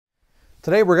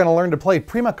Today we're going to learn to play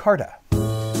Prima Carta.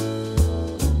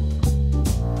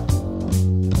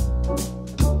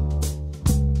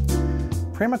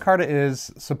 Prima Carta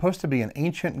is supposed to be an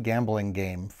ancient gambling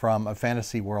game from a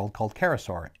fantasy world called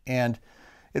Carousel, and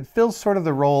it fills sort of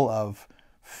the role of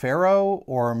Pharaoh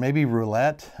or maybe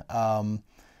roulette.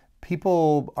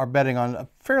 People are betting on a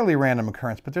fairly random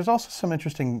occurrence, but there's also some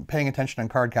interesting paying attention and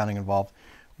card counting involved,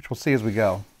 which we'll see as we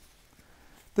go.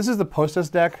 This is the Postas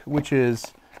Deck, which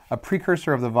is a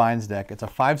precursor of the Vines deck. It's a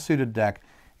 5-suited deck.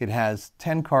 It has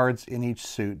 10 cards in each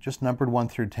suit, just numbered 1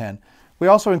 through 10. We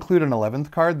also include an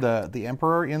 11th card, the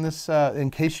Emperor, in this,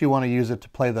 in case you want to use it to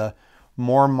play the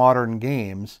more modern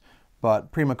games.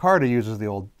 But Prima Carta uses the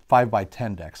old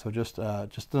 5x10 deck, so just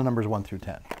the numbers 1 through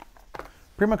 10.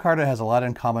 Prima Carta has a lot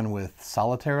in common with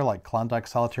Solitaire, like Klondike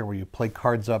Solitaire, where you play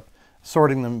cards up,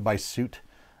 sorting them by suit.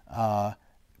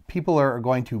 People are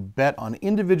going to bet on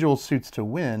individual suits to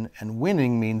win, and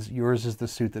winning means yours is the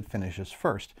suit that finishes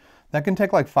first. That can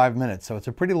take like 5 minutes, so it's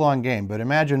a pretty long game, but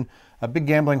imagine a big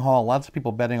gambling hall, lots of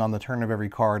people betting on the turn of every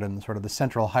card, and sort of the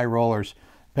central high rollers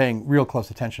paying real close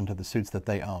attention to the suits that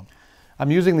they own.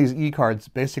 I'm using these E-cards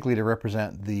basically to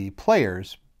represent the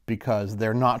players because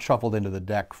they're not shuffled into the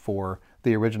deck for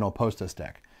the original Postas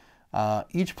deck.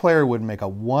 Each player would make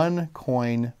a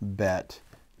 1-coin bet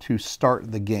to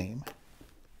start the game.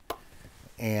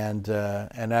 And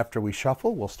after we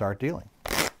shuffle, we'll start dealing.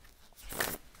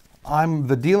 I'm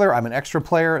the dealer. I'm an extra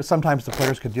player. Sometimes the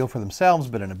players could deal for themselves,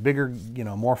 but in a bigger,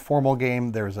 more formal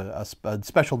game, there's a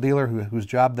special dealer whose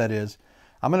job that is.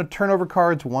 I'm going to turn over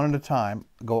cards one at a time,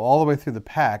 go all the way through the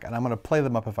pack, and I'm going to play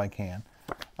them up if I can.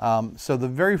 So the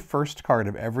very first card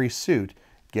of every suit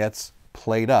gets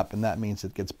played up, and that means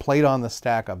it gets played on the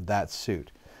stack of that suit.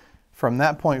 From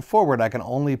that point forward, I can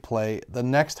only play the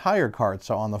next higher card.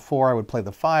 So on the 4, I would play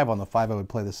the 5. On the 5, I would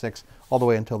play the 6, all the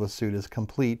way until the suit is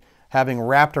complete, having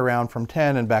wrapped around from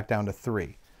 10 and back down to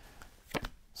 3.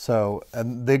 So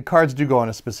the cards do go in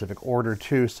a specific order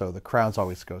too. So the crowns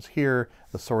always goes here,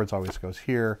 the swords always goes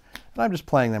here, and I'm just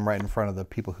playing them right in front of the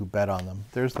people who bet on them.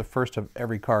 There's the first of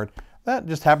every card. That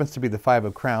just happens to be the 5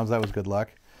 of crowns. That was good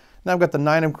luck. Now I've got the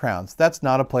 9 of crowns. That's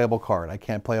not a playable card. I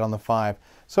can't play it on the 5.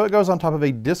 So it goes on top of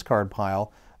a discard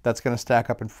pile that's going to stack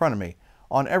up in front of me.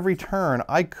 On every turn,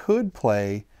 I could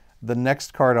play the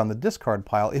next card on the discard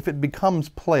pile if it becomes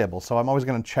playable. So I'm always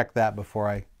going to check that before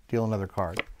I deal another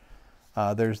card.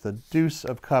 There's the deuce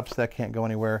of cups. That can't go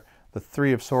anywhere. The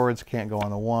 3 of swords can't go on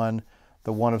the 1.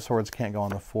 The 1 of swords can't go on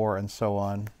the 4, and so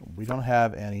on. We don't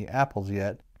have any apples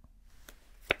yet.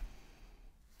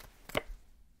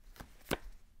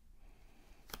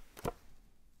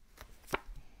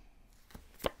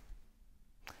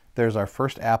 There's our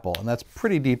first apple, and that's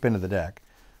pretty deep into the deck.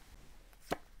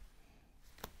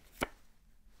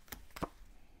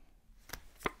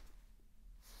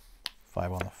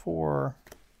 Five on the 4,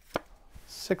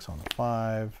 6 on the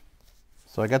 5.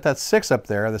 So I got that 6 up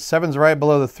there. The 7's right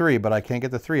below the 3, but I can't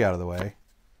get the 3 out of the way.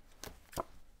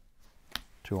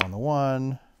 2 on the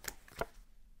 1.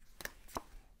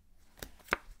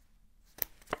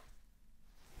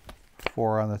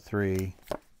 4 on the 3.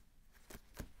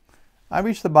 I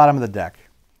reached the bottom of the deck.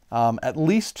 At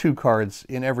least 2 cards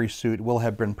in every suit will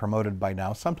have been promoted by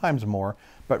now, sometimes more,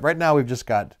 but right now we've just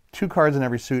got 2 cards in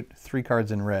every suit, 3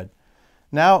 cards in red.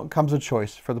 Now comes a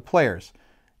choice for the players.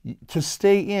 To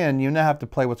stay in, you now have to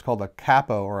play what's called a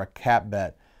capo or a cap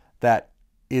bet that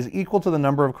is equal to the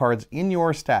number of cards in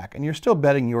your stack, and you're still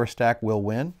betting your stack will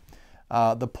win.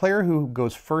 The player who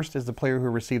goes first is the player who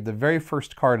received the very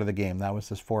first card of the game. That was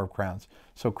this 4 of crowns.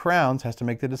 So crowns has to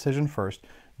make the decision first.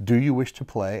 Do you wish to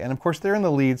play? And of course they're in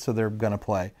the lead, so they're going to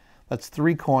play. That's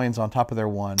 3 coins on top of their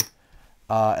 1.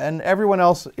 And everyone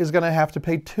else is going to have to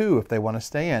pay 2 if they want to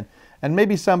stay in. And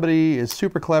maybe somebody is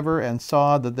super clever and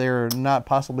saw that they're not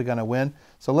possibly going to win.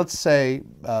 So let's say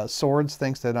swords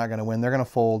thinks they're not going to win. They're going to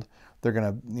fold. They're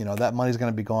going to, that money's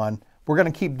going to be gone. We're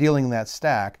going to keep dealing that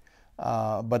stack.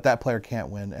 But that player can't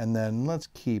win. And then let's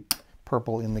keep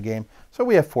purple in the game. So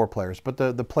we have 4 players, but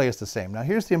the play is the same. Now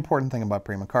here's the important thing about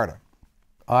Prima Carta.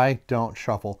 I don't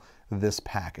shuffle this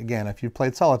pack. Again, if you've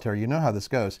played Solitaire, you know how this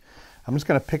goes. I'm just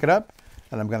going to pick it up,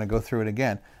 and I'm going to go through it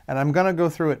again. And I'm going to go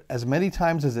through it as many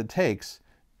times as it takes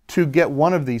to get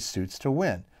one of these suits to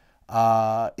win.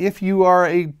 If you are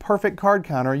a perfect card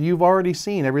counter, you've already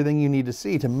seen everything you need to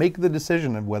see to make the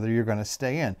decision of whether you're going to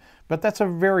stay in. But that's a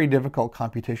very difficult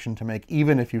computation to make,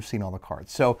 even if you've seen all the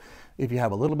cards. So if you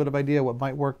have a little bit of idea what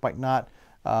might work, might not,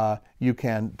 you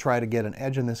can try to get an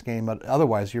edge in this game, but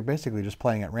otherwise you're basically just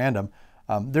playing at random.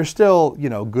 There's still,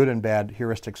 good and bad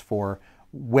heuristics for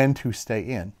when to stay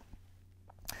in.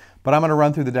 But I'm going to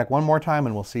run through the deck one more time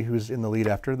and we'll see who's in the lead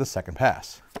after the second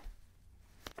pass.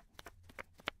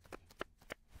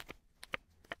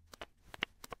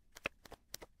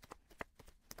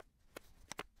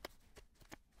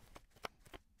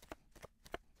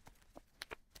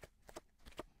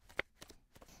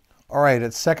 All right,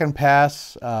 at second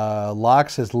pass,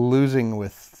 Locks is losing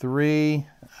with 3.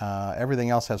 Everything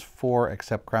else has 4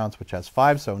 except Crowns, which has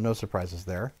 5, so no surprises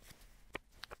there.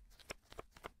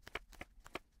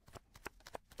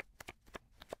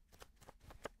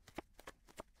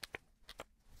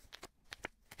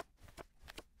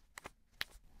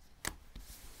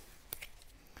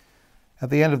 At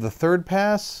the end of the third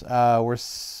pass,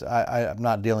 I'm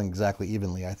not dealing exactly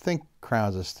evenly. I think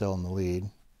Crowns is still in the lead.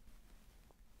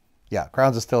 Yeah,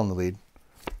 Crowns is still in the lead.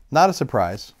 Not a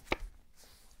surprise,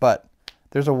 but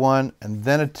there's a 1 and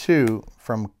then a 2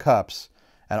 from Cups,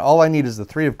 and all I need is the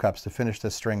 3 of Cups to finish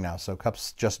this string now, so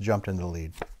Cups just jumped into the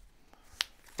lead.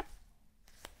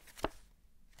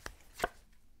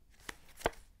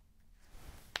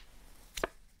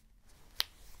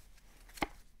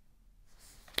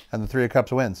 And the 3 of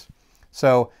Cups wins.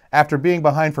 So after being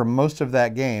behind for most of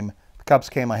that game, Cups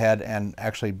came ahead and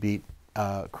actually beat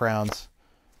Crowns.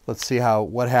 Let's see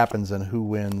what happens and who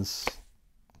wins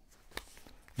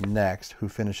next, who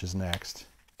finishes next.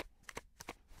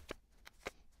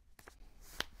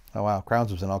 Oh wow,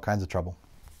 Crowns was in all kinds of trouble.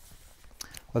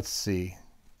 Let's see.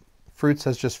 Fruits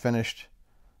has just finished.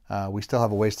 We still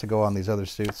have a ways to go on these other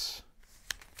suits.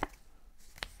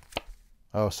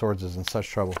 Oh, Swords is in such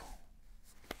trouble.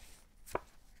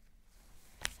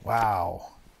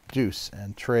 Wow. Deuce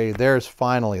and Trey. There's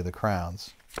finally the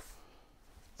Crowns.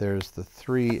 There's the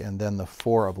 3 and then the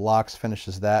 4 of Locks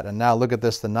finishes that. And now look at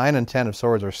this. The 9 and 10 of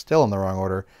Swords are still in the wrong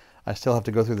order. I still have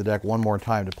to go through the deck one more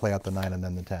time to play out the 9 and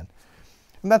then the 10.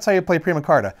 And that's how you play Prima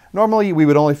Carta. Normally we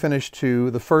would only finish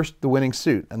to the winning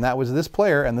suit. And that was this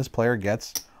player, and this player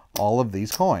gets all of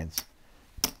these coins.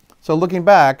 So looking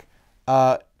back,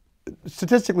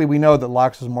 statistically we know that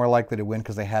Locks was more likely to win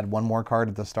because they had one more card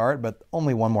at the start, but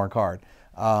only one more card.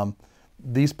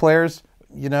 These players,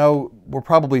 you know, we're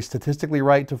probably statistically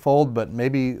right to fold, but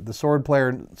maybe the Sword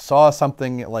player saw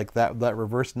something like that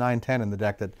reverse 9-10 in the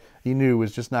deck that he knew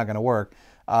was just not going to work,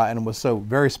 and was so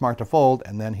very smart to fold.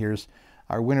 And then here's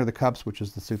our winner of the Cups, which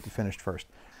is the suit that finished first.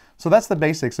 So that's the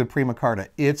basics of Prima Carta.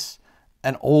 It's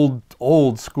an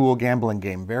old school gambling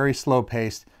game, very slow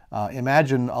paced.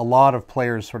 Imagine a lot of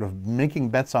players sort of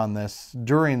making bets on this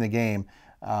during the game.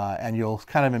 And you'll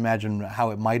kind of imagine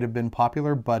how it might have been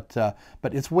popular, but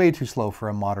it's way too slow for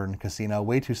a modern casino,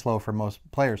 way too slow for most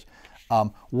players.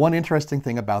 One interesting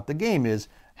thing about the game is,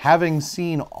 having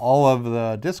seen all of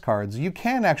the discards, you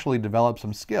can actually develop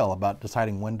some skill about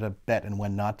deciding when to bet and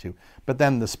when not to. But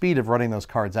then the speed of running those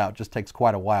cards out just takes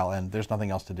quite a while, and there's nothing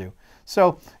else to do.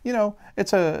 So, you know,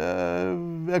 it's a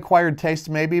acquired taste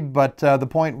maybe, but the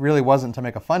point really wasn't to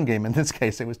make a fun game in this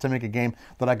case. It was to make a game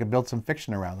that I could build some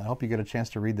fiction around. I hope you get a chance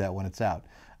to read that when it's out.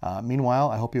 Meanwhile,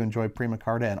 I hope you enjoy Prima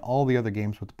Carta and all the other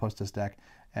games with the Postas deck,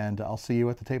 and I'll see you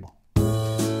at the table.